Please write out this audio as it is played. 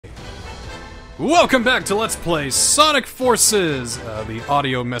Welcome back to Let's Play Sonic Forces! The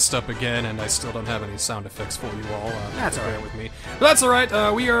audio messed up again, and I still don't have any sound effects for you all. That's alright. Bear with me. But that's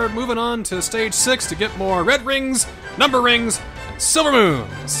alright, we are moving on to Stage 6 to get more red rings, number rings, and silver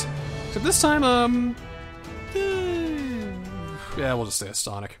moons! So this time, yeah, we'll just stay as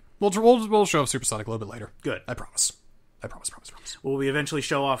Sonic. We'll show off Super Sonic a little bit later. Good. I promise. I promise. Will we eventually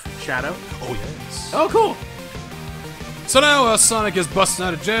show off Shadow? Oh, yes. Oh, cool! So now, Sonic is busting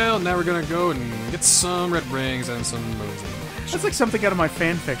out of jail, and now we're gonna go and get some red rings and some moons. That's like something out of my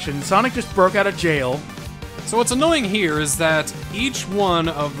fan fiction. Sonic just broke out of jail. So what's annoying here is that each one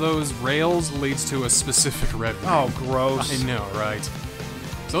of those rails leads to a specific red ring. Oh, gross. I know, right?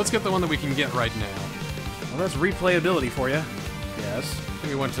 So let's get the one that we can get right now. Well, that's replayability for you. Yes. I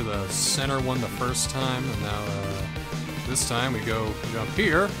think we went to the center one the first time, and now, this time we go jump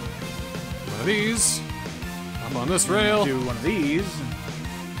here. One of these. I'm on this rail. Do one of these.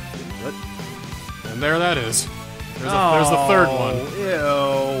 What? And there that is. There's the third one.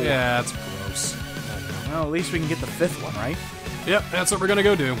 Ew. Yeah, that's gross. I know. Well, at least we can get the fifth one, right? Yep, that's what we're gonna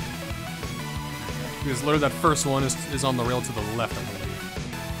go do. Because literally that first one is on the rail to the left, I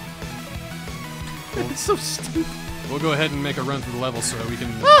believe. It's so stupid. We'll go ahead and make a run through the level so that we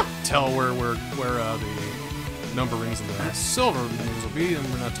can tell where the number rings and the silver moons will be, and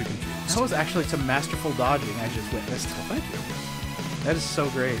we're not too confused. That was actually some masterful dodging I just witnessed. Well, thank you. That is so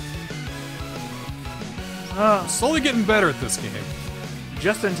great. Slowly getting better at this game.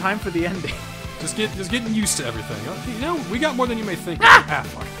 Just in time for the ending. Just getting used to everything. You know, we got more than you may think. Fuck.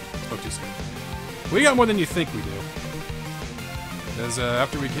 Spoke too soon. We got more than you think we do. Because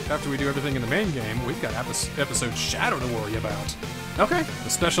after we do everything in the main game, we've got episode Shadow to worry about. Okay. The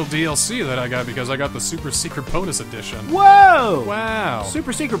special DLC that I got because I got the Super Secret Bonus Edition. Whoa! Wow.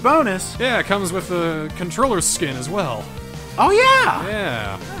 Super secret bonus? Yeah, it comes with the controller skin as well. Oh, yeah!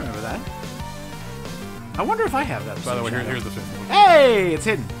 Yeah. I remember that. I wonder if I have that. By the way, here's the fifth one. Hey! It's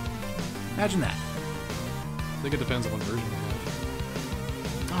hidden. Imagine that. I think it depends on what version you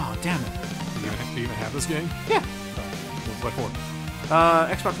have. Oh, damn it. Do you even have this game? Yeah. Oh, what for?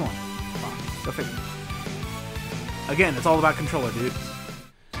 Xbox One. Go figure. Again, it's all about controller, dude.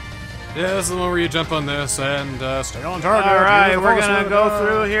 Yeah, this is the one where you jump on this and stay on target. Alright, we're gonna go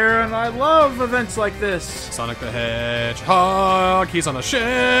through here, and I love events like this. Sonic the Hedgehog, he's on the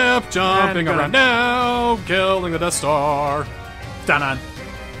ship, jumping around now, killing the Death Star. Dun-dun.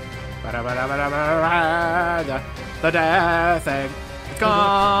 The death egg. It's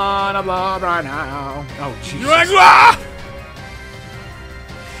gonna blow right now. Oh, Jesus.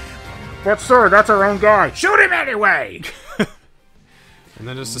 But sir, that's our own guy. Shoot him anyway! And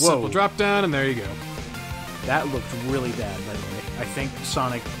then just a simple drop down, and there you go. That looked really bad, by the way. I think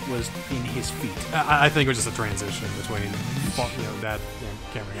Sonic was in his feet. I think it was just a transition between, that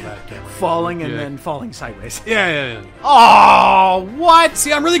camera and that camera. Falling and then falling sideways. Yeah. Oh, what?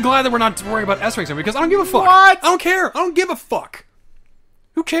 See, I'm really glad that we're not worrying about S-Rings because I don't give a fuck. What? I don't care. I don't give a fuck.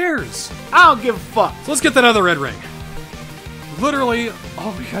 Who cares? I don't give a fuck. So let's get that other red ring. Literally,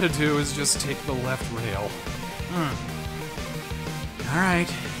 all we gotta do is just take the left rail. Alright,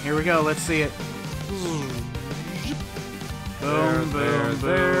 here we go. Let's see it. Boom,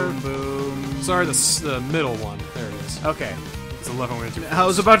 boom, boom. Sorry, the middle one. There it is. Okay. It's the left one we went to. I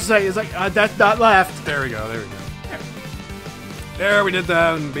was about to say, it's like, that's not left. There we go. There, we did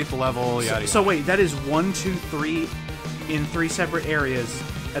that and beat the level. Yada, So wait, that is 1, 2, 3 in 3 separate areas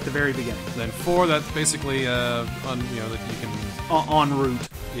at the very beginning. Then 4, that's basically, that you can... En route.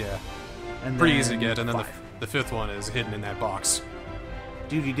 Yeah. And pretty easy to get, and then 5. the fifth one is hidden in that box.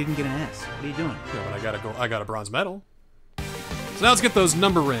 Dude, you didn't get an S. What are you doing? Yeah, but I got a bronze medal. So now let's get those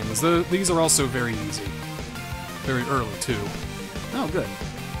number rings. These are also very easy. Very early, too. Oh, good.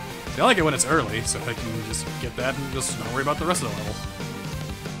 See, I like it when it's early, so I can just get that and just not worry about the rest of the level.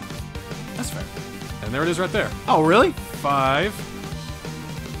 That's fair. And there it is right there. Oh, really? 5,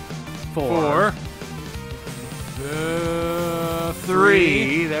 4,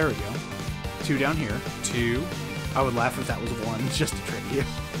 3. There we go. 2 down here. 2. I would laugh if that was 1, just to trick you.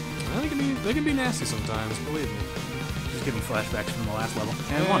 Well, they can be nasty sometimes, believe me. Just give me flashbacks from the last level.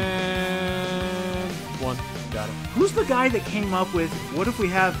 And 1. Got it. Who's the guy that came up with, what if we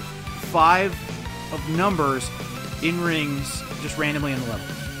have 5 of numbers in rings just randomly in the level?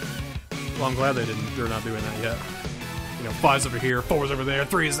 Well, I'm glad they're not doing that yet. 5's over here, 4's over there,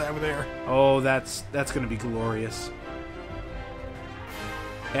 3's over there. Oh, that's gonna be glorious.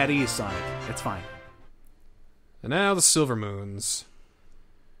 At ease, Sonic. It's fine. And now the silver moons.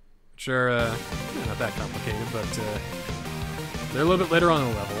 Which are, not that complicated, but they're a little bit later on in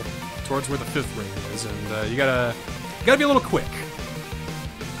the level, towards where the 5th ring is, and you gotta be a little quick.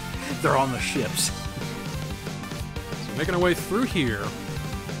 They're on the ships. So making our way through here.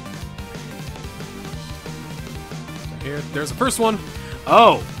 So here, there's the first one.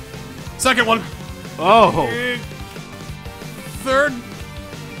 Oh. Second one. Oh. Third.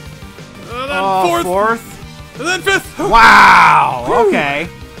 And then Fourth. And then fifth. Wow. Okay.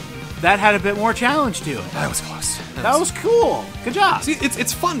 That had a bit more challenge to it. That was close. That was cool. Good job. See,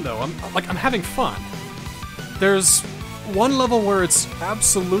 it's fun though. I'm having fun. There's one level where it's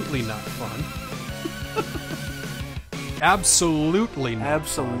absolutely not fun. Absolutely not.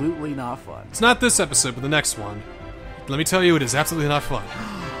 Absolutely not fun. It's not this episode, but the next one. Let me tell you, it is absolutely not fun.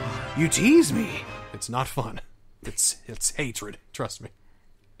 You tease me. It's not fun. It's hatred. Trust me.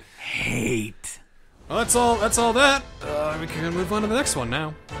 Hate. Well, that's all that. We can move on to the next one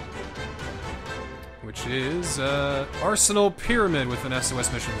now. Which is Arsenal Pyramid with an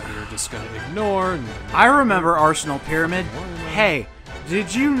SOS mission that we were just going to ignore. I remember Arsenal Pyramid. Hey,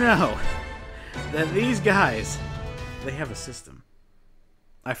 did you know that these guys, they have a system?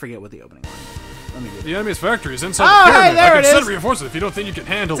 I forget what the opening line is. Let me get it. The enemy's factory is inside the pyramid. Hey, there I can it send is. reinforcements if you don't think you can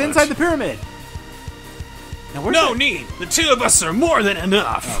handle it. It's inside the pyramid. Now, where's No that? need. The two of us are more than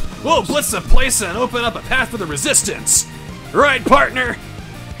enough. We'll blitz the place and open up a path for the resistance. Right, partner?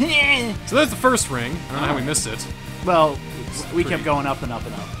 So there's the first ring. I don't know how we missed it. Well, we kept going up and up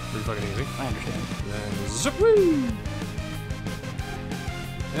and up. Pretty fucking easy. I understand. Then zip. Woo.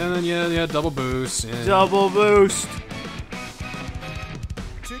 And then yeah, double boost. And Double boost.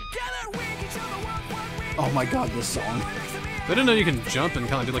 Oh my god, this song. I didn't know you can jump and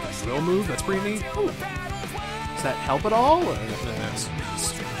kind of do like a drill move. That's pretty neat. Ooh. Does that help at all? Or? Yeah, it's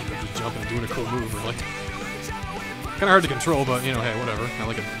just jumping and doing a cool move, really. Kind of hard to control, but you know, hey, whatever. Not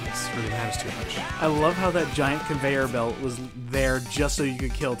like it really matters too much. I love how that giant conveyor belt was there just so you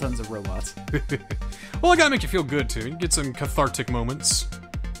could kill tons of robots. Well, it gotta make you feel good too. You get some cathartic moments.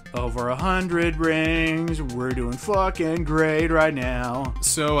 Over 100 rings. We're doing fucking great right now.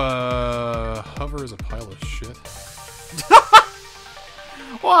 So, hover is a pile of shit.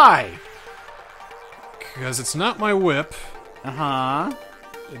 Why? Because it's not my whip. Uh-huh.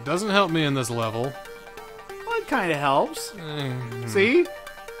 It doesn't help me in this level. Well, it kind of helps. See?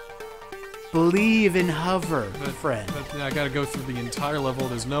 Believe in hover, friend. But yeah, I gotta go through the entire level.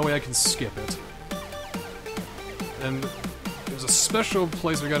 There's no way I can skip it. And there's a special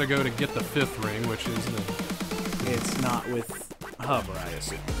place we gotta go to get the fifth ring, which is the... It's not with hover, I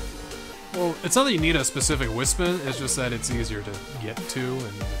assume. Well, it's not that you need a specific Wispin, it's just that it's easier to get to,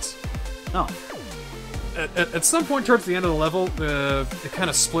 and it's... Oh. At some point towards the end of the level, it kind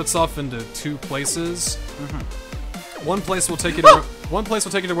of splits off into two places. Mm-hmm. One place will take you to one place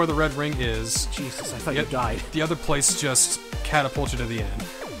will take you to where the red ring is. Jesus, I thought you died. The other place just catapults you to the end.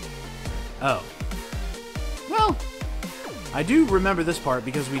 Oh. Well, I do remember this part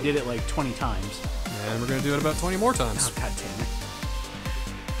because we did it like 20 times. And we're gonna do it about 20 more times. Oh, god damn it.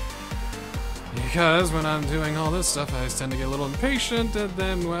 Because when I'm doing all this stuff, I tend to get a little impatient, and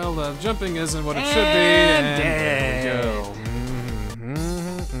then, well, jumping isn't what it should be, and there we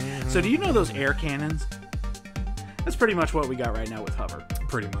go. So do you know those air cannons? That's pretty much what we got right now with hover.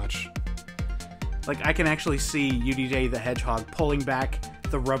 Pretty much. Like, I can actually see UDJ the Hedgehog pulling back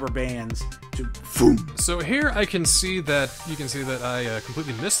the rubber bands to boom. So here I can see that, you can see that I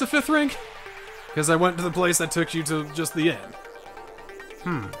completely missed the fifth ring, because I went to the place that took you to just the end.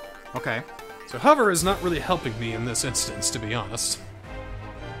 Okay. So hover is not really helping me in this instance, to be honest.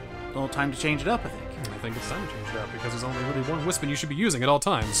 A little time to change it up, I think. I think it's time to change it up, because there's only really one Wispin you should be using at all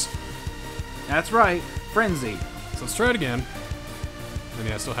times. That's right. Frenzy. So let's try it again. And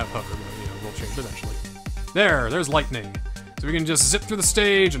yeah, I still have hover, but you know, we'll change it eventually. There's lightning. So we can just zip through the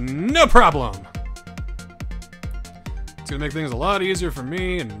stage, no problem! It's gonna make things a lot easier for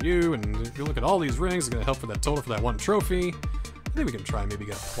me and you, and if you look at all these rings, it's gonna help with that total for that one trophy. I think we can try and maybe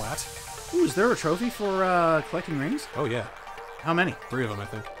get a plat. Ooh, is there a trophy for collecting rings? Oh yeah, How many? 3 of them I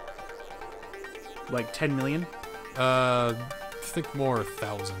think. Like 10 million? I think more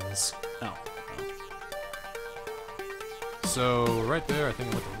thousands. Oh. So right there, I think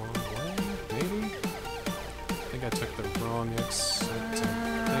I went the wrong way, maybe? I think I took the wrong exit.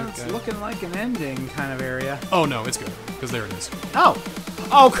 It's looking like an ending kind of area. Oh no, it's good, because there it is. Oh!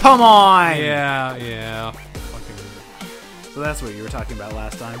 Oh, come on! Yeah. Fucking... So that's what you were talking about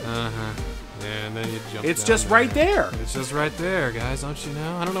last time. Uh-huh. Yeah, and then you jump It's down just there. right there! It's just right there, guys, don't you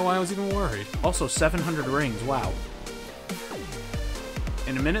know? I don't know why I was even worried. Also, 700 rings, wow.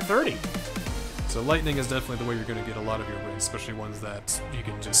 In a minute 30. So lightning is definitely the way you're going to get a lot of your rings, especially ones that you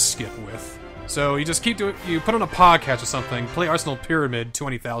can just skip with. So you just keep doing. You put on a podcast or something, play Arsenal Pyramid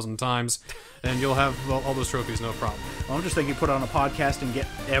 20,000 times, and you'll have all those trophies, no problem. Well, I'm just thinking, put on a podcast and get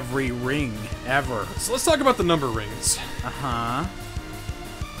every ring ever. So let's talk about the number rings. Uh-huh.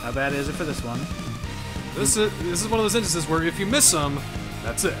 How bad is it for this one? This is one of those instances where if you miss them,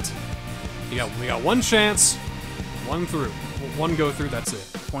 that's it. We got one chance, one go through. That's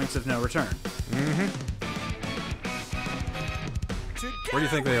it. Points of no return. Mm-hmm. Where do you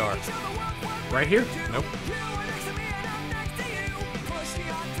think they are? Right here? Nope.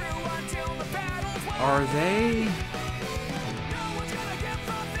 Are they?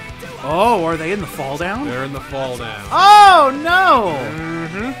 Oh, are they in the fall down? They're in the fall down. Oh no!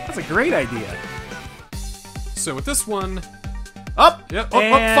 Mm-hmm. That's a great idea. So with this one, Up. yep,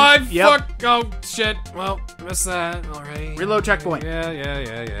 And- up 5. Yep. Fuck. Oh shit. Well, missed that. All right. Reload checkpoint.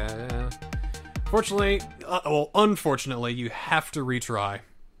 Yeah. Fortunately, unfortunately, you have to retry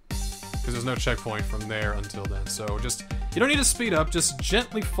because there's no checkpoint from there until then. So you don't need to speed up. Just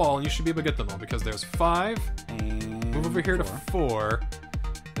gently fall, and you should be able to get them all because there's 5. And Move over here to 4.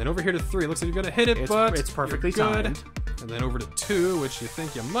 Then over here to 3. Looks like you're gonna hit it, but it's perfectly you're good. timed. And then over to 2, which you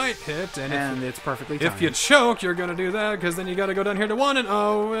think you might hit, and it's perfectly timed. if you choke, you're gonna do that because then you gotta go down here to 1 and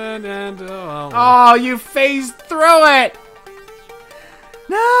Oh, you phased through it!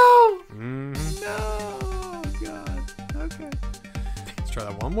 No! Mhm. No! God. Okay. Let's try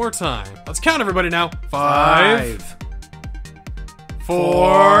that one more time. Let's count everybody now. 5,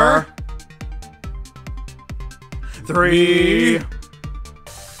 4, 3.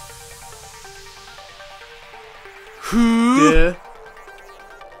 Who?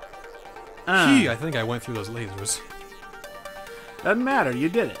 Uh, I think I went through those lasers. Doesn't matter, you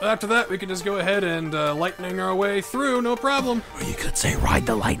did it. After that, we can just go ahead and lightning our way through, no problem. Or you could say ride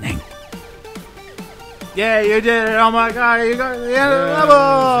the lightning. Yeah, you did it! Oh my god, you got to the end of the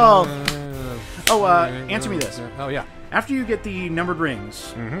level! Answer me this. Oh, yeah. After you get the numbered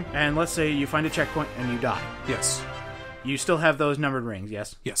rings, and let's say you find a checkpoint and you die, Yes. you still have those numbered rings,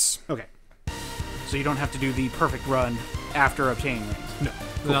 yes? Yes. Okay. So you don't have to do the perfect run after obtaining rings.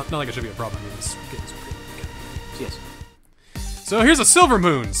 No. Not like it should be a problem. I mean, this game's pretty Yes. So here's a Silver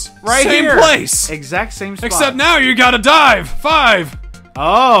Moons. Right Same here. place. Exact same spot. Except now you gotta dive. 5.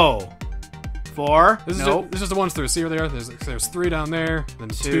 Oh. 4. This is Nope. just the ones through. See where they are? There's 3 down there, then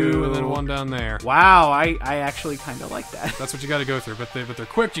 2, and then 1 down there. Wow, I actually kind of like that. That's what you gotta go through. But they're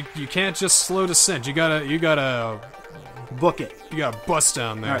quick. You can't just slow descent. You gotta Book it. bust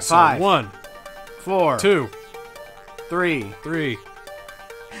down there. All right, so 5. 1, 4. 2, 3. 3,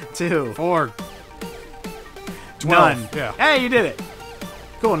 2. 4, 12. None. Yeah. Hey, you did it.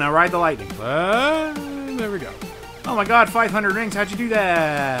 Cool, now ride the lightning. There we go. Oh my god, 500 rings. How'd you do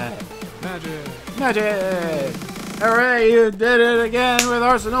that? Magic. Magic. Hooray, you did it again with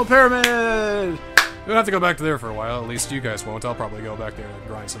Arsenal Pyramid. We'll have to go back to there for a while. At least you guys won't. I'll probably go back there and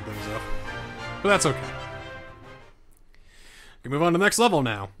grind some things up. But that's okay. We can move on to the next level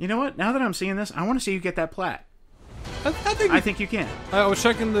now. You know what? Now that I'm seeing this, I want to see you get that plat. I think you can. I was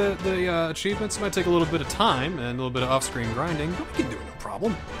checking the achievements. It might take a little bit of time and a little bit of off-screen grinding, but we can do it, no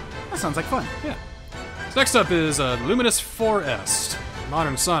problem. That sounds like fun. Yeah. So next up is Luminous 4S,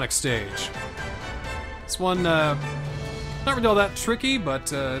 Modern Sonic Stage. This one, not really all that tricky, but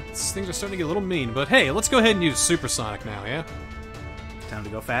things are starting to get a little mean. But hey, let's go ahead and use Supersonic now, yeah? Time to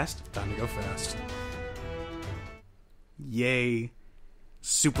go fast. Time to go fast. Yay.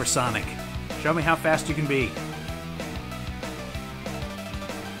 Supersonic. Show me how fast you can be.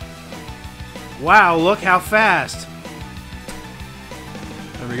 Wow, look how fast.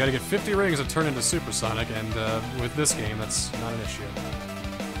 And we gotta get 50 rings to turn into Supersonic, and with this game, that's not an issue.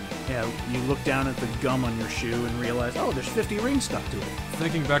 Yeah, you look down at the gum on your shoe and realize, oh, there's 50 rings stuck to it.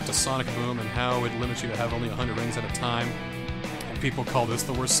 Thinking back to Sonic Boom and how it limits you to have only 100 rings at a time, and people call this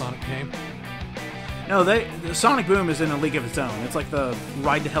the worst Sonic game. No, the Sonic Boom is in a league of its own. It's like the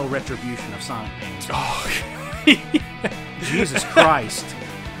Ride to Hell retribution of Sonic games. Oh, Jesus Christ.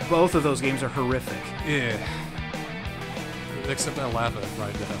 Both of those games are horrific. yeah. Except I laugh at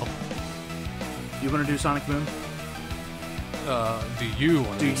Ride to Hell. You want to do Sonic Boom? Do you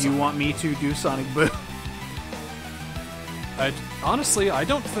want to Do you want me to do Sonic Boom? Honestly, I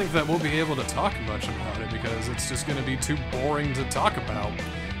don't think that we'll be able to talk much about it because it's just going to be too boring to talk about.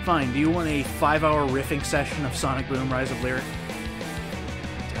 Fine, do you want a 5-hour riffing session of Sonic Boom Rise of Lyric?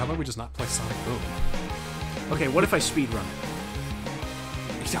 How about we just not play Sonic Boom? Okay, what if I speedrun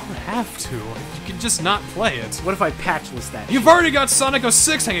it? You don't have to. You can just not play it. What if I patchless that You've already got Sonic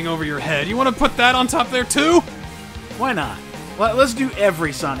 06 hanging over your head. You want to put that on top there too? Why not? Let's do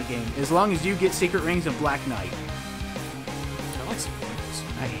every Sonic game, as long as you get Secret Rings and Black Knight. I like Secret Rings.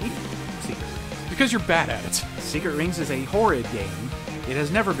 I hate Secret Rings. Because you're bad at it. Secret Rings is a horrid game. It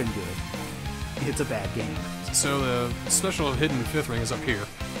has never been good. It's a bad game. So the special hidden 5th ring is up here.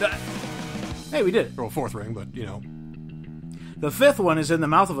 Hey, we did it. Well, 4th ring, but, you know. The 5th one is in the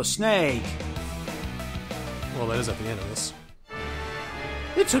mouth of a snake. Well, that is at the end of this.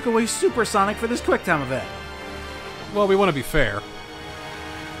 It took away Super Sonic for this QuickTime event. Well, we want to be fair.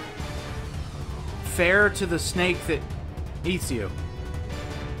 Fair to the snake that eats you.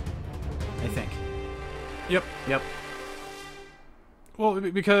 I think. Yep. Yep. Well,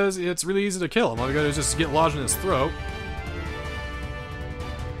 because it's really easy to kill him. All we gotta do is just get lodged in his throat.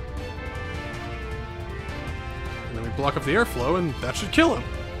 And then we block up the airflow, and that should kill him.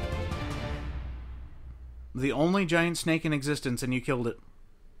 The only giant snake in existence, and you killed it.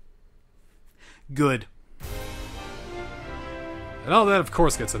 Good. And all that, of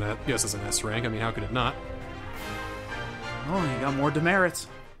course, gets an as an S rank. I mean, how could it not? Oh, you got more demerits.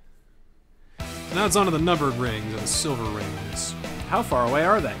 Now it's on to the numbered rings and the silver rings. How far away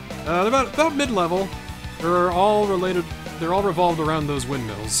are they? They're about mid-level. They're all related. They're all revolved around those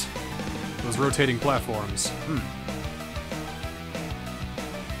windmills, those rotating platforms.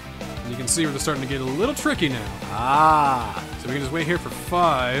 And you can see where they're starting to get a little tricky now. Ah. So we can just wait here for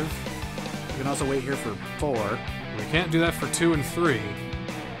 5. You can also wait here for 4. We can't do that for 2 and 3.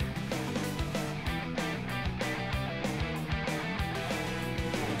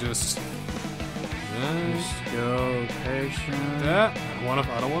 We just go patient. that.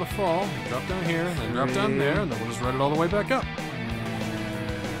 I don't want to fall. Drop down here, and then drop down there, and then we'll just ride it all the way back up.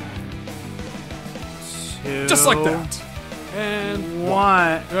 2. Just like that. And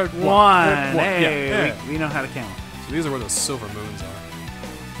 1. Hey, yeah. we know how to count. So these are where those silver moons are,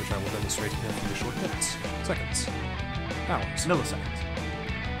 which I will demonstrate in a few short minutes, seconds, hours, Milliseconds.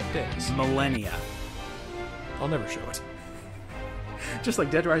 days. Millennia. I'll never show it. Just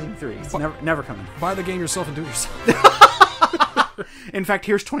like Dead Rising 3. It's never coming. Buy the game yourself and do it yourself. In fact,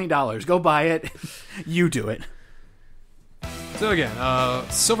 here's $20. Go buy it. You do it. So again,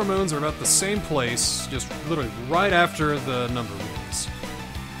 silver moons are about the same place, just literally right after the number rings.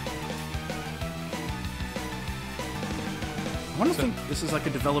 I want to think this is like a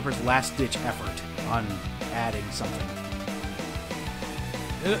developer's last-ditch effort on adding something.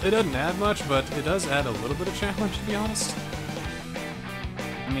 It doesn't add much, but it does add a little bit of challenge, to be honest.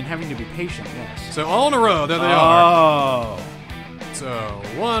 I mean, having to be patient, yes. So all in a row, there they are. Oh. So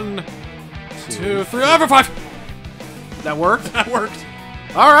 1, 2, 3, over 5! That worked? That worked.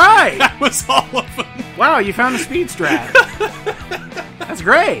 All right! That was all of them. Wow, you found a speed strat. That's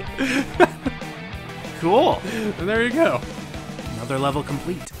great. Cool. And there you go. Another level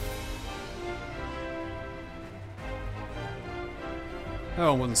complete. That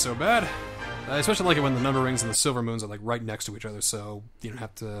one wasn't so bad. I especially like it when the number rings and the silver moons are like right next to each other, so you don't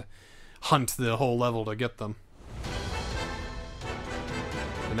have to hunt the whole level to get them.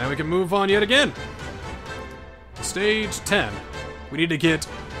 And now we can move on yet again. To stage 10. We need to get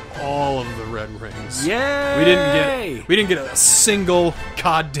all of the red rings. Yay! We didn't get a single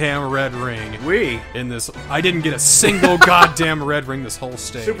goddamn red ring. In this, I didn't get a single goddamn red ring this whole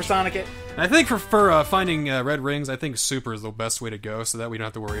stage. Supersonic it. I think for finding red rings, I think super is the best way to go, so that we don't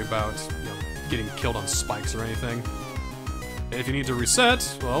have to worry about getting killed on spikes or anything. And if you need to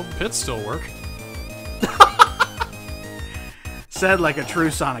reset, well, pits still work. Said like a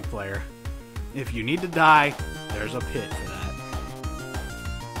true Sonic player. If you need to die, there's a pit for that.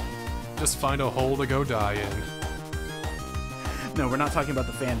 Just find a hole to go die in. No, we're not talking about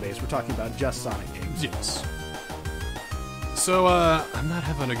the fan base. We're talking about just Sonic games. Yes. So, I'm not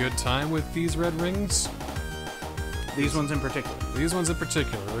having a good time with these red rings. These ones in particular. These ones in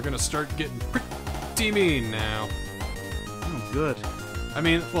particular. They're gonna start getting pretty mean now. Oh, good. I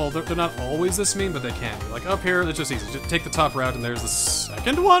mean, well, they're not always this mean, but they can be. Like, up here, it's just easy. Just take the top route, and there's the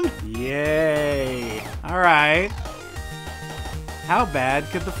second one. Yay! Alright. How bad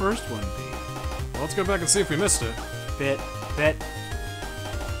could the first one be? Well, let's go back and see if we missed it. Bit.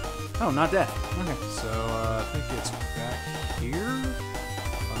 Oh, not death. Okay. So, I think it's back here,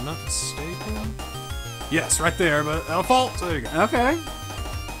 if I'm not mistaken. Yes, right there, but a fault. So there you go. Okay.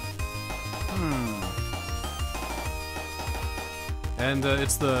 And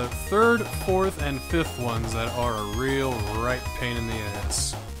it's the 3rd, 4th, and 5th ones that are a real right pain in the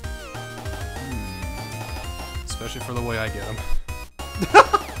ass. Especially for the way I get them.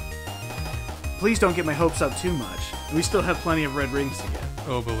 Please don't get my hopes up too much. We still have plenty of red rings to get.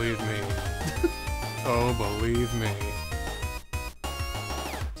 Oh, believe me. Oh, believe me.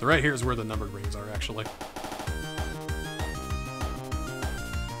 So right here is where the numbered rings are, actually.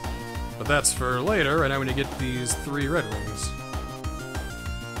 But that's for later, right now we need to get these 3 red rings.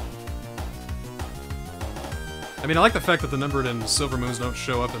 I mean, I like the fact that the numbered and silver moons don't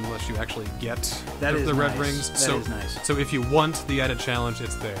show up unless you actually get the red rings. That is nice. So if you want the added challenge,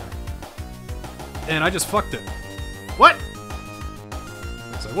 it's there. And I just fucked it. What?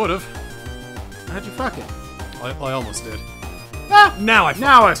 Yes, I would've. How'd you fuck it? I almost did. Ah! Now I fucked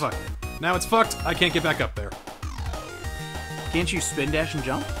Now I it. fucked it. Now it's fucked. I can't get back up there. Can't you spin dash and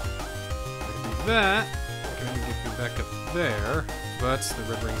jump? I can do that. I can get back up there, but the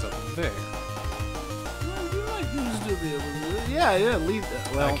red ring's up there. Yeah, leave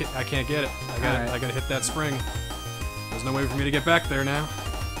that. Well, I can't get it. I gotta hit that spring. There's no way for me to get back there now.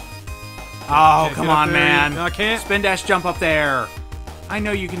 oh, come on, man. No, I can't. Spin dash jump up there. I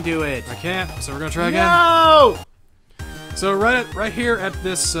know you can do it. I can't. So we're gonna try again. No! So right here at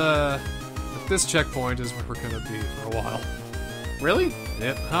this checkpoint is where we're gonna be for a while. Really?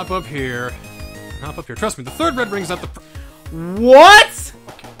 Yep. Hop up here. Hop up here. Trust me, the 3rd red ring's not the. What?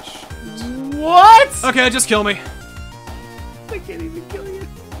 Fucking shit. What? Okay, just kill me. I can't even kill you.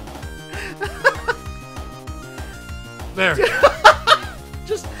 There.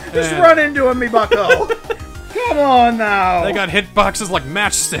 Just And- run into him, me bucko. Come on now. They got hitboxes like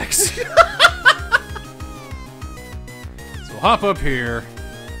matchsticks. So we'll hop up here.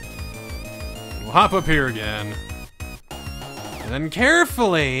 We'll hop up here again. And then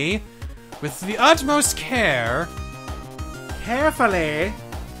carefully, with the utmost care, Carefully.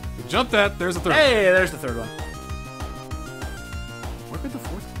 we jump that. There's the 3rd. Hey, there's the 3rd one. Where could the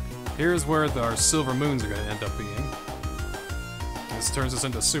 4th? Here's where our silver moons are going to end up being. This turns us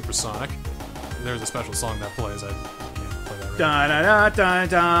into supersonic. There's a special song that plays. I can't play that right Da da da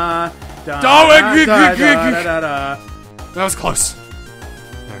da da da. That was close.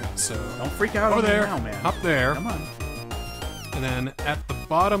 Alright, so Don't freak out over on me there, now, man. up there, Come on. and then at the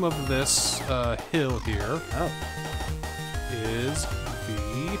bottom of this hill here Oh. is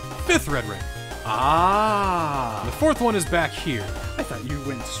the 5th red ring. Ah. The 4th one is back here. I thought you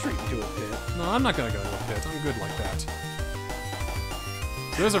went straight into a pit. No, I'm not gonna go to a pit. I'm good like that.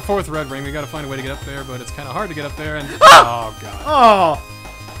 So there's our 4th red ring. We gotta find a way to get up there, but it's kind of hard to get up there, and oh god. Oh.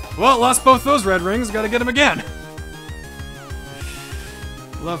 Well, lost both those red rings. Gotta get them again.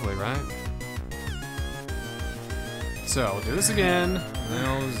 Lovely, right? So we'll do this again. And then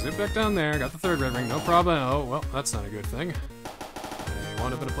I'll zip back down there. Got the 3rd red ring. No problem. Oh well, that's not a good thing. I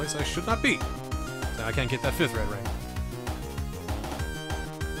wound up in a place I should not be. So I can't get that 5th red ring.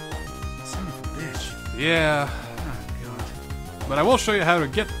 Son of a bitch. Yeah. Oh, God. But I will show you how to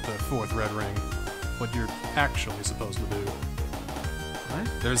get the 4th red ring. What you're actually supposed to do.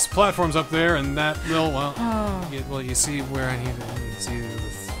 What? There's platforms up there, and that will, well, Oh. you see where I need to see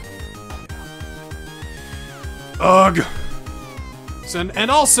this. Yeah. Ugh. So,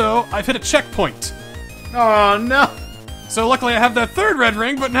 and also, I've hit a checkpoint. Oh, no. So luckily I have that 3rd red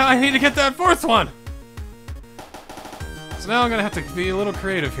ring, but now I need to get that 4th one. So now I'm gonna have to be a little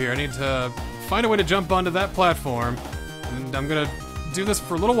creative here. I need to find a way to jump onto that platform, and I'm gonna do this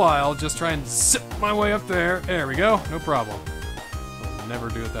for a little while, just try and zip my way up there. There we go, no problem. I'll never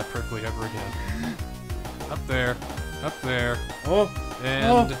do it that perfectly ever again. Up there, Oh.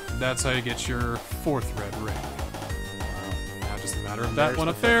 and that's how you get your 4th red ring. Now just a matter of that There's one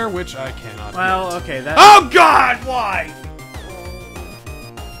the up there, which I cannot Well, get. okay, that. Oh god, why?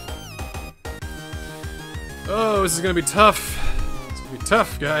 Oh, this is gonna be tough. It's gonna be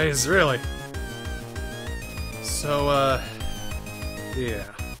tough, guys, really. So, yeah.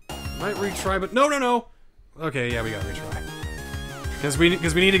 Might retry, but no. Okay, yeah, we gotta retry. Because we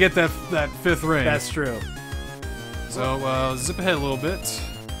need to get that 5th ring. That's true. So, zip ahead a little bit.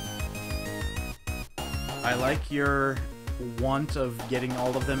 I like your want of getting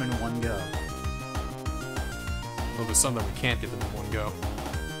all of them in one go. Well, there's some that we can't get them in one go.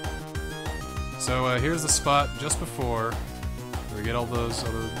 So, here's the spot just before we get all those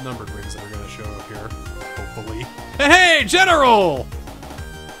other numbered rings that are going to show up here. Hopefully. Hey, General!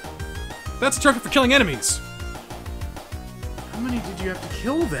 That's a trophy for killing enemies. How many did you have to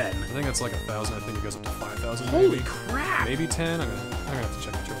kill then? I think it's like 1,000. I think it goes up to 5,000. Holy maybe. crap! Maybe 10. I'm gonna have to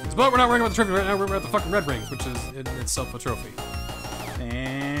check the trophies. But we're not worrying about the trophy right now. We're at the fucking red rings, which is in itself a trophy.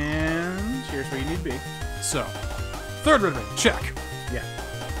 And here's where you need to be. So, 3rd red ring, check. Yeah.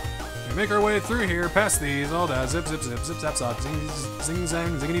 We make our way through here, past these, all that, zip, zap, zop, zing,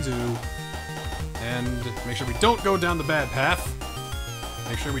 zang, zingity zoo. And make sure we don't go down the bad path.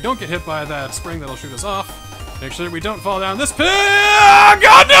 Make sure we don't get hit by that spring that'll shoot us off. Make sure we don't fall down this pit. Oh,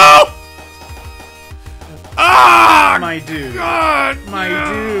 God, no! Ah! My dude. God! My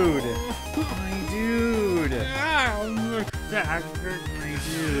no! dude. My dude. My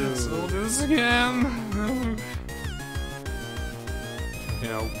dude. So So we'll do this again. You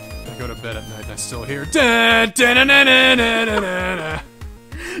know, I go to bed at night and I still hear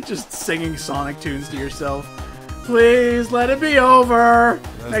just singing Sonic tunes to yourself. Please let it be over.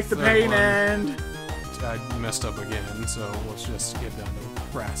 Make the pain end. I messed up again, so let's just get down to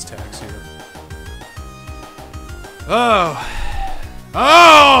brass tacks here. Oh!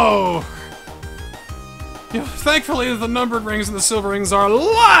 You know, thankfully, the numbered rings and the silver rings are a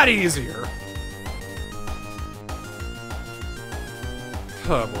lot easier.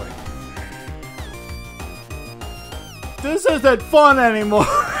 Oh boy. This isn't fun anymore.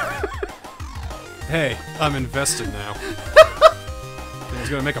 Hey, I'm invested now. He's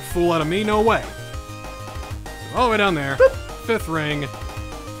gonna make a fool out of me? No way. So all the way down there. 5th ring.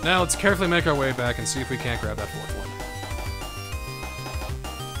 Now let's carefully make our way back and see if we can't grab that 4th one.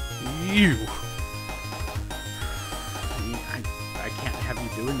 You. I can't have you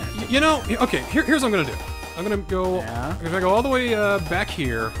doing that. You know, okay, here's what I'm gonna do. I'm gonna go. Yeah? I'm gonna go all the way back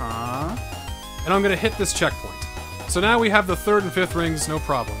here, and I'm gonna hit this checkpoint. So now we have the 3rd and 5th rings, no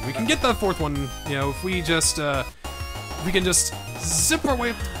problem. We can get that 4th one, you know, if we just we can just zip our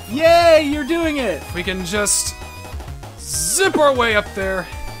way. Yay! You're doing it. We can just zip our way up there.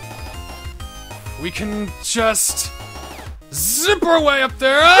 We can just zip our way up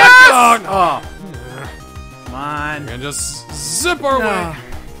there. Yes! Oh, no. Oh. Come on. We can just zip our way.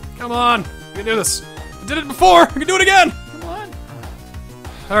 Come on, we can do this. I did it before. We can do it again. Come on.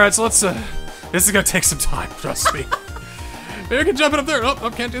 All right, so let's. This is gonna take some time. Trust me. Maybe I can jump it up there.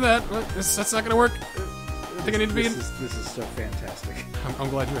 Oh, can't do that. That's not gonna work. I think I need to be in. This is so fantastic. I'm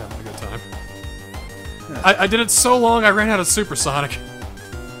glad you're having a good time. I did it so long, I ran out of supersonic.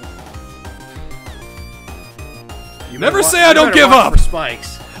 Never say I don't give up.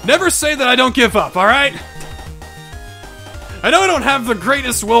 Spikes. Never say that I don't give up. All right. I know I don't have the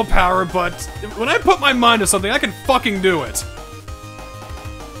greatest willpower, but when I put my mind to something, I can fucking do it.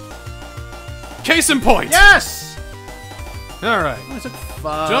 Case in point. Yes. All right. It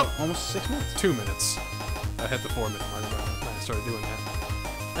took almost 6 minutes. 2 minutes. I hit the 4-minute mark when I started doing that.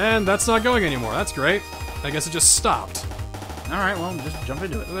 And that's not going anymore. That's great. I guess it just stopped. All right. Well, just jump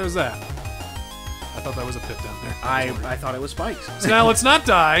into it. So there's that. I thought that was a pit down there. I thought it was spikes. So now let's not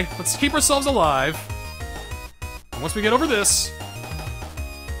die. Let's keep ourselves alive. And once we get over this,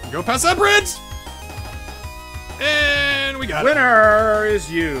 we go past that bridge. And we got Winner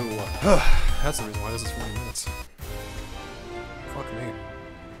is you. That's the reason why this is 40 minutes. Fuck me.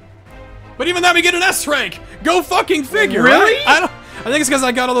 But even that, we get an S rank. Go fucking figure. Really? Right? I think it's because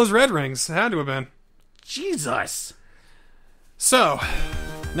I got all those red rings. It had to have been. Jesus. So,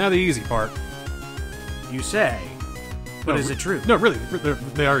 now the easy part. You say. But No, is it true? No, really,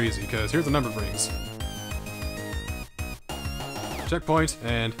 they are easy, because here's the numbered rings. Checkpoint,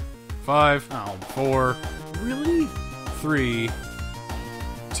 and 5, Oh. 4, Really? 3,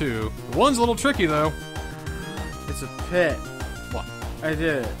 2. The one's a little tricky, though. It's a pit. What? I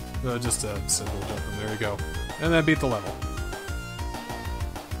did it. Just a simple jump from there you go. And then beat the level.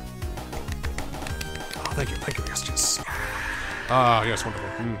 Oh, thank you, yes. Ah, yes, wonderful.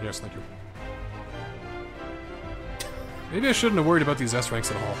 Yes, thank you. Maybe I shouldn't have worried about these S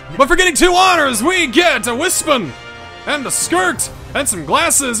ranks at all. But for getting 2 honors, we get a Wispin! And a skirt! And some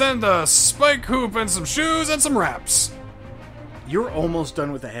glasses! And a spike hoop! And some shoes! And some wraps! You're almost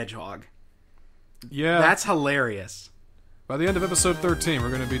done with the hedgehog. Yeah. That's hilarious. By the end of episode 13, we're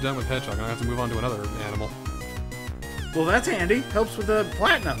going to be done with Hedgehog, and I have to move on to another animal. Well, that's handy. Helps with the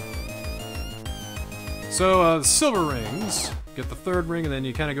platinum. So, silver rings. Get the 3rd ring, and then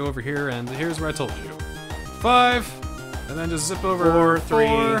you kind of go over here, and here's where I told you. 5, and then just zip over 4, 3,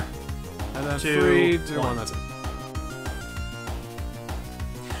 4, and then 2, 3, 2, 1. 1, that's it.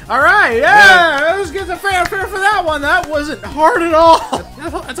 Alright, yeah! Let's get the fanfare for that one. That wasn't hard at all.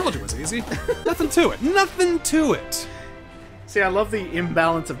 I told you it was easy. Nothing to it. Nothing to it. See, I love the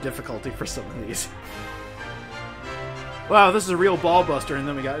imbalance of difficulty for some of these. Wow, this is a real ball buster, and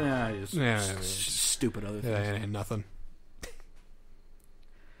then we got stupid other things. Yeah, nothing.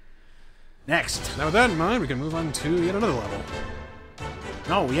 Next. Now with that in mind, we can move on to yet another level.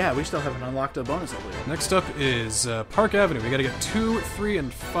 Oh, yeah, we still haven't unlocked a bonus level yet. Next up is Park Avenue. We gotta get 2, 3,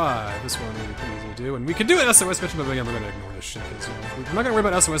 and 5. This one will be pretty easy to do. And we can do an SOS mission, but again, we're gonna ignore this shit. Because, we're not gonna worry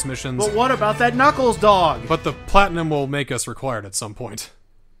about SOS missions. But what about that Knuckles dog? But the platinum will make us required at some point.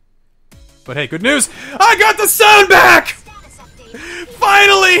 But hey, good news! I got the sound back!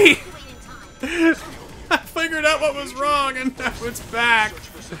 Finally! I figured out what was wrong, and now it's back.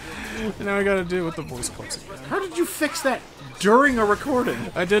 And now I gotta do it with the voice clips again. How did you fix that during a recording?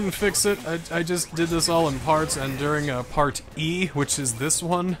 I didn't fix it. I just did this all in parts, and during part E, which is this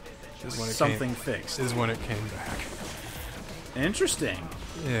one, This is when it something fixed. This is when it came back. Interesting.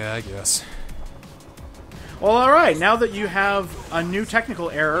 Yeah, I guess. Well, alright, now that you have a new technical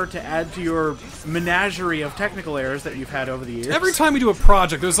error to add to your menagerie of technical errors that you've had over the years. Every time we do a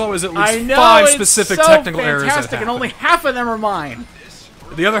project, there's always at least I know, 5 it's specific so technical errors that fantastic, happen. and only half of them are mine.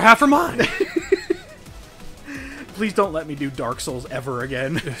 The other half are mine. Please don't let me do Dark Souls ever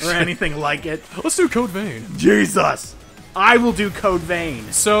again, or anything like it. Let's do Code Vein. Jesus! I will do Code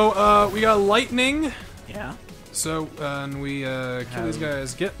Vein. So, we got lightning. Yeah. So, and we kill these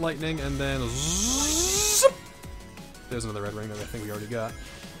guys, get lightning, and then zip. There's another red ring that I think we already got.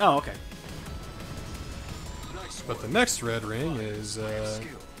 Oh, okay. But the next red ring is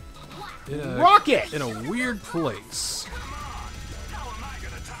Rocket! in a weird place.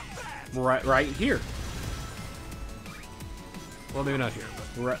 Right here. Well, maybe not here.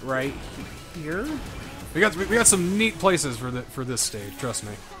 But Right here? we got some neat places for this stage. Trust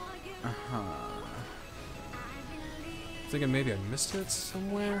me. Thinking maybe I missed it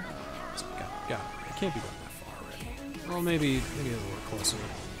somewhere. God, it can't be going that far already. Well, maybe a little closer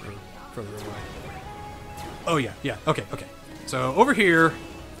or further away. Oh yeah. Okay. So over here,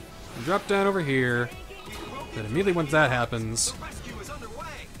 we drop down over here. Then immediately once that happens,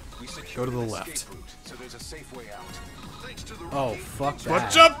 go to the left. Oh, fuck that.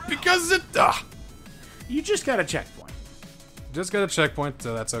 Watch up because it. You just got a checkpoint. Just got a checkpoint,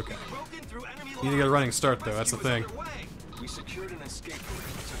 so that's okay. You need to get a running start though. That's the thing.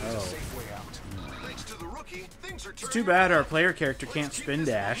 Oh. It's too bad our player character can't spin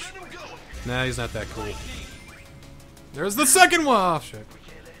dash. Nah, he's not that cool. There's the second one! Oh, shit.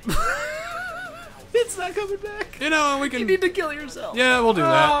 It's not coming back. You know, we can... You need to kill yourself. Yeah, we'll do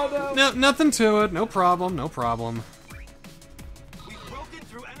that. Oh, no. Nothing to it. No problem. Do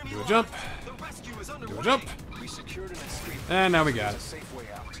a jump. Do a jump. And now we got it.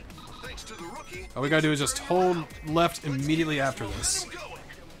 All we gotta do is just hold left immediately after this.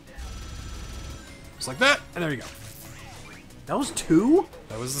 Just like that, and there you go. That was 2?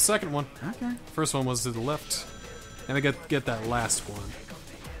 That was the second one. Okay. First one was to the left. And we get that last one.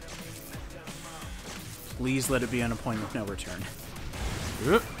 Please let it be on a point of no return.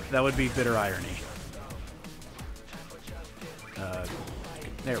 Yep. That would be bitter irony.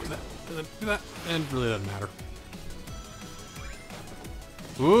 There we go. And then do that, and it really doesn't matter.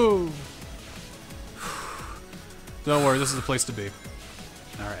 Ooh. Don't worry, this is the place to be.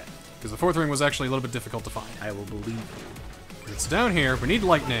 Alright. Because the fourth ring was actually a little bit difficult to find. I will believe you. It's down here. We need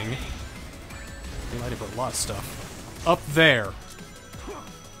lightning. We might have put a lot of stuff. Up there.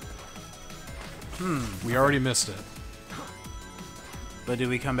 We already missed it. But did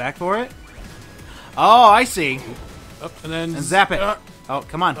we come back for it? Oh, I see. Up and then... And zap it. Oh,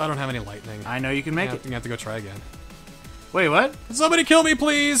 come on. I don't have any lightning. I know you can make it. You have to go try again. Wait, what? Can somebody kill me,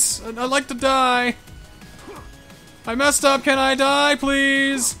 please? I'd like to die. I messed up. Can I die,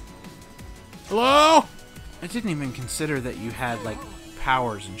 please? Hello? I didn't even consider that you had, like,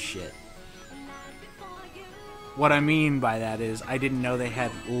 powers and shit. What I mean by that is, I didn't know they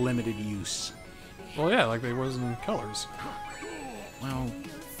had limited use. Well, yeah, like they was in colors. Well,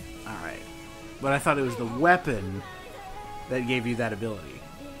 alright. But I thought it was the weapon that gave you that ability.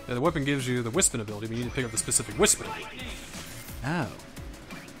 Yeah, the weapon gives you the Wispin ability, but you need to pick up the specific Wispin. Oh.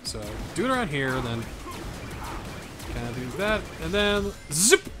 So, do it around here, and then kind of do that, and then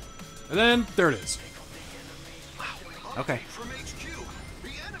zip! And then, there it is. Okay.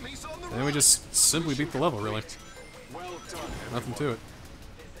 And then we just simply beat the level, really. Nothing to it.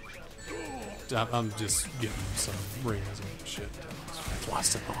 I'm just getting some rings and shit.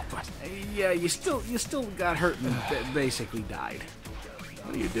 Lost it all, but... Yeah, you still got hurt and basically died.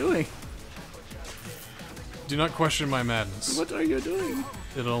 What are you doing? Do not question my madness. What are you doing?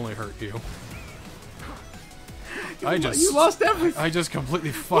 It'll only hurt you. You lost everything. I just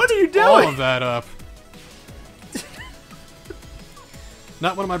completely fucked What are you doing? all of that up.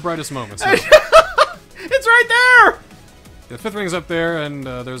 Not one of my brightest moments. No. It's right there! The fifth ring's up there, and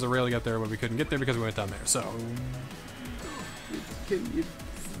there's a railing up there, but we couldn't get there because we went down there, so...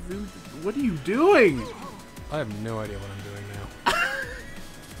 What are you doing? I have no idea what I'm doing now.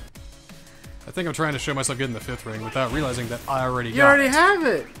 I think I'm trying to show myself getting the fifth ring without realizing that I already got it. You already have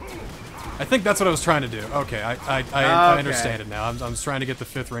it! I think that's what I was trying to do. Okay, I understand it now. I'm trying to get the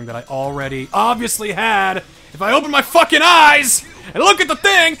fifth ring that I already obviously had. If I open my fucking eyes and look at the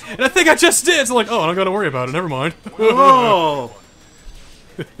thing, and I think I just did, so like, oh, I don't gotta worry about it. Never mind. Oh!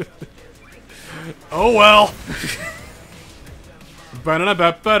 Oh well.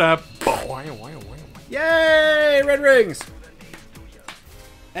 Yay! Red rings!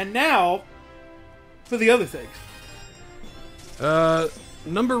 And now, for the other things.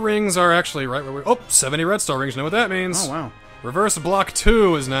 number rings are actually right where we... Oh, 70 red star rings. You know what that means. Oh, wow. Reverse block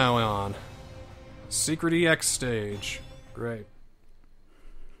 2 is now on. Secret EX stage. Great.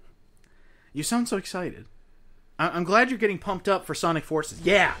 You sound so excited. I'm glad you're getting pumped up for Sonic Forces.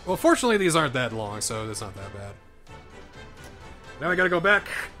 Yeah! Well, fortunately, these aren't that long, so it's not that bad. Now I gotta go back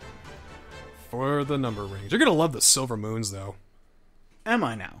for the number rings. You're gonna love the silver moons, though. Am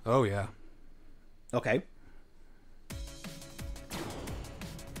I now? Oh, yeah. Okay.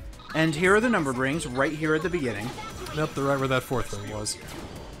 And here are the numbered rings, right here at the beginning. Nope, they're right where that fourth ring was.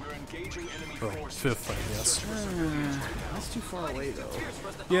 Or fifth, I guess. That's too far away, though.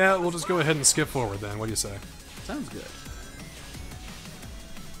 Yeah, we'll just go ahead and skip forward then. What do you say? Sounds good.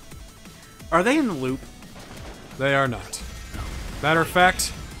 Are they in the loop? They are not. Matter of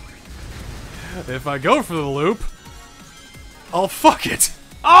fact, if I go for the loop, I'll fuck it.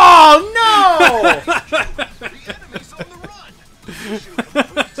 Oh,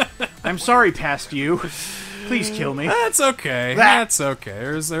 no! I'm sorry, past you. Please kill me. That's okay. That's okay.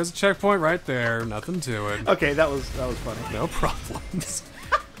 There's a checkpoint right there. Nothing to it. Okay, that was funny. No problems.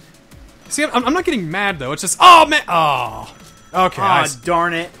 See, I'm not getting mad though. It's just man. Oh, okay. Aw,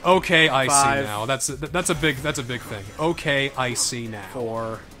 darn it. Okay, I 5. see now. That's a big thing. Okay, I see now.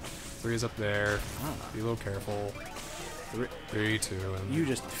 4. 3 is up there. Be a little careful. 3, 2. And You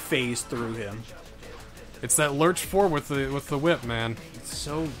just phased through him. it's that lurch 4 with the whip, man. It's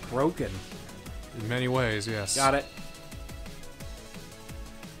so broken. In many ways, yes. Got it.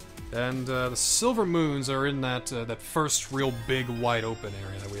 And the silver moons are in that first real big wide open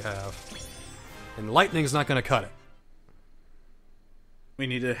area that we have. And lightning's not gonna cut it. We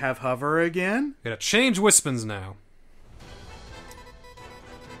need to have hover again? We gotta change Wispins now.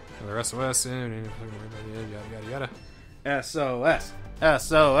 Another SOS, yada yada yada. SOS.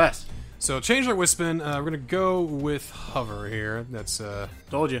 SOS. So change our Wispin. We're gonna go with hover here. That's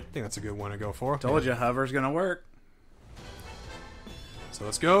Told you. I think that's a good one to go for. Told you hover's gonna work. So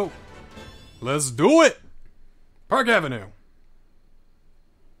let's go. Let's do it. Park Avenue.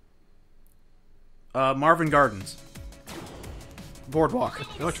 Marvin Gardens. Boardwalk.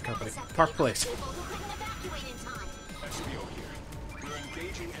 Electric Company. Park Place.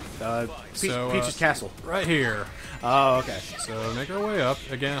 Peach's Castle. Right here. Oh, okay. So make our way up.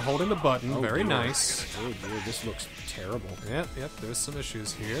 Again, holding the button. Very nice. Oh, dear, this looks terrible. Yep, there's some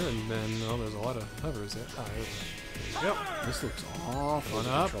issues here. And then, there's a lot of hovers there. There you go. This looks awful.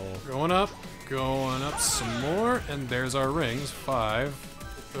 Going up some more. And there's our rings. 5,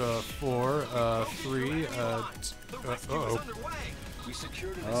 4, 3, uh-oh.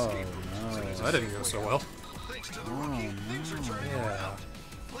 Oh, no. That didn't go so well. Oh, no. Yeah.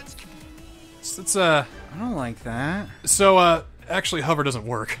 It's I don't like that. So, actually, hover doesn't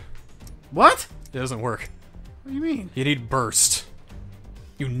work. What? It doesn't work. What do you mean? You need burst.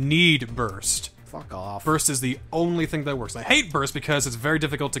 You need burst. Fuck off. Burst is the only thing that works. I hate burst because it's very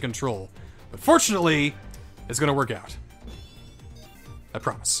difficult to control. But fortunately, it's gonna work out. I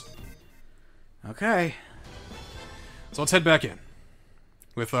promise. Okay. So let's head back in.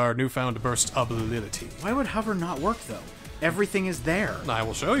 With our newfound burst ability. Why would hover not work, though? Everything is there. I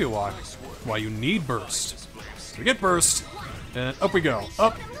will show you why. Why you need burst. So we get burst, and up we go.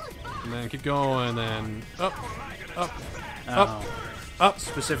 Up, and then keep going, and then up, up.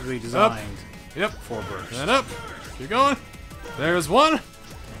 Specifically designed Yep. for burst. And up. Keep going. There's 1.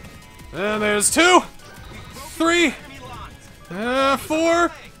 And there's 2. 3.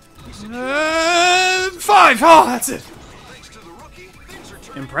 4. And 5. Oh, that's it.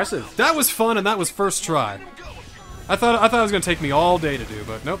 Impressive. That was fun, and that was first try. I thought it was going to take me all day to do,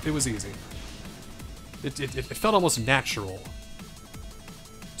 but nope, it was easy. It felt almost natural.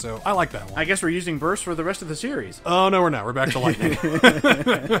 So, I like that one. I guess we're using burst for the rest of the series. Oh, no, we're not. We're back to lightning.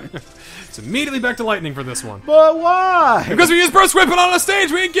 It's immediately back to lightning for this one. But why? Because we use burst whipping on a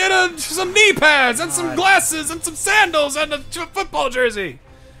stage, we get some knee pads, and some glasses, and some sandals, and a football jersey.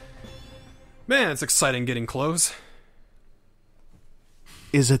 Man, it's exciting getting clothes.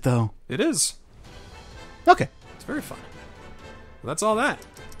 Is it, though? It is. Okay. It's very fun. Well, that's all that.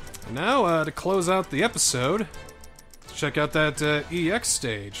 And now, to close out the episode, let's check out that EX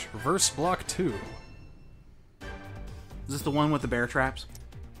stage, Reverse Block 2. Is this the one with the bear traps?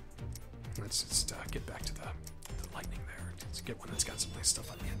 Let's just get back to the lightning there. Let's get one that's got some nice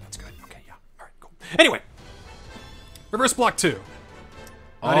stuff on the end. That's good. Okay, yeah. All right, cool. Anyway, Reverse Block 2.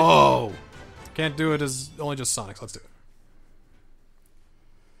 Oh! Can't do it as only just Sonics. Let's do it.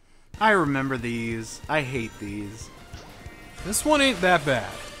 I remember these. I hate these. This one ain't that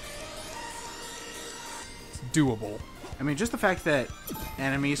bad. It's doable. I mean, just the fact that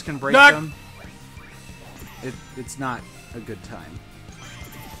enemies can break Knock. them, it's not a good time.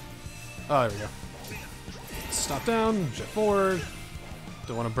 Oh, there we go. Stop down, jet forward.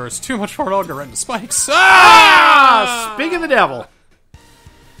 Don't want to burst too much forward. I'll go right into spikes. Ah! Speak of the devil.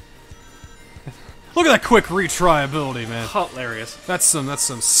 Look at that quick retry ability, man. Hilarious. That's some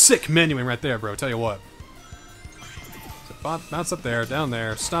sick menuing right there, bro. Tell you what. So bounce up there, down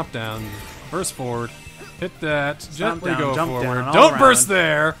there, stop down, burst forward, hit that, gently go forward. Don't burst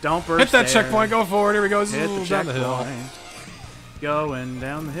there. Don't burst. Hit that there. checkpoint. Go forward. Here we go. Hit the Down the hill. Going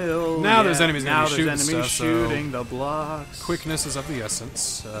down the hill. Now there's enemies now gonna be there's shooting enemies stuff, shooting the blocks. Quickness is of the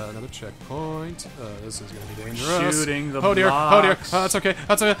essence. Another checkpoint. This is gonna be dangerous. Shooting the blocks. Oh dear. That's okay.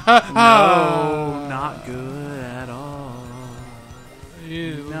 That's okay. No, not good at all.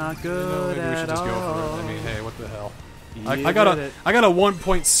 Not good maybe we should at just go for all. it. I mean, hey, what the hell? You I got a did it.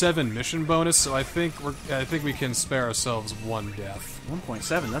 1.7 mission bonus, so I think we can spare ourselves one death.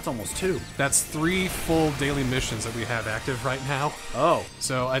 1.7. That's almost 2. That's 3 full daily missions that we have active right now. Oh.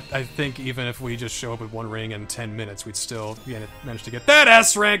 So I think even if we just show up with 1 ring in 10 minutes, we'd still manage to get that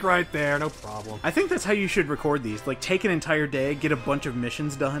S rank right there, no problem. I think that's how you should record these. Like, take an entire day, get a bunch of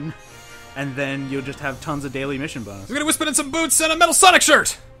missions done, and then you'll just have tons of daily mission bonus. We're gonna whisper in some boots and a Metal Sonic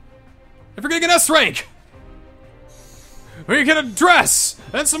shirt! If we're gonna get an S rank! We get a dress!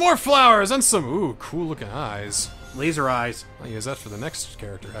 And some more flowers! And some, ooh, cool looking eyes. Laser eyes. I'll use that for the next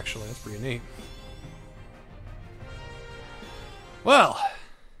character, actually. That's pretty neat. Well,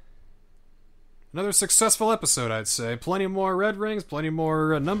 another successful episode, I'd say. Plenty more red rings, plenty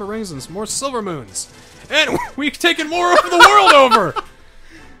more number rings, and some more silver moons. And we've taken more of the world over!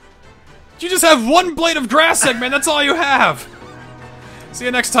 You just have 1 blade of grass, Eggman. That's all you have! See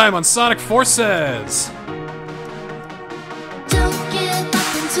you next time on Sonic Forces!